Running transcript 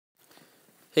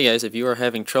Hey guys, if you are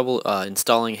having trouble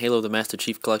installing Halo the Master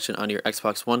Chief Collection onto your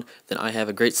Xbox One, then I have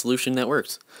a great solution that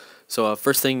works. So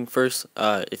first thing first,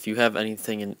 if you have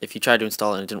anything, if you tried to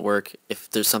install it and it didn't work, if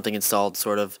there's something installed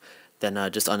sort of, then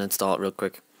just uninstall it real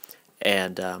quick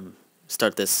and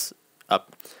start this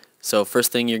up. So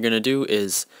first thing you're going to do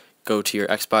is go to your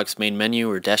Xbox main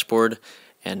menu or dashboard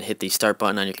and hit the start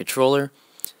button on your controller,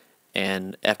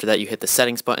 and after that you hit the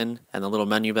settings button and the little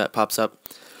menu that pops up.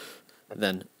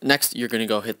 Then next you're going to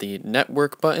go hit the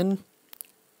network button,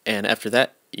 and after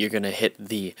that you're going to hit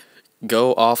the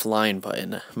go offline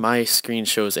button. My screen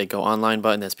shows a go online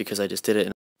button. That's because I just did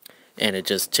it and it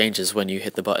just changes when you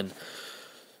hit the button.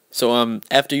 So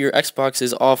after your Xbox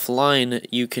is offline,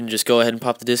 you can just go ahead and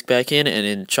pop the disc back in and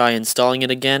then try installing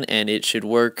it again, and it should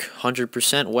work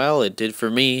 100% well. It did for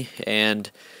me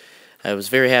and I was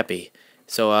very happy.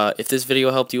 So if this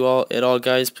video helped you all at all,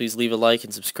 guys, please leave a like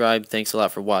and subscribe. Thanks a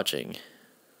lot for watching.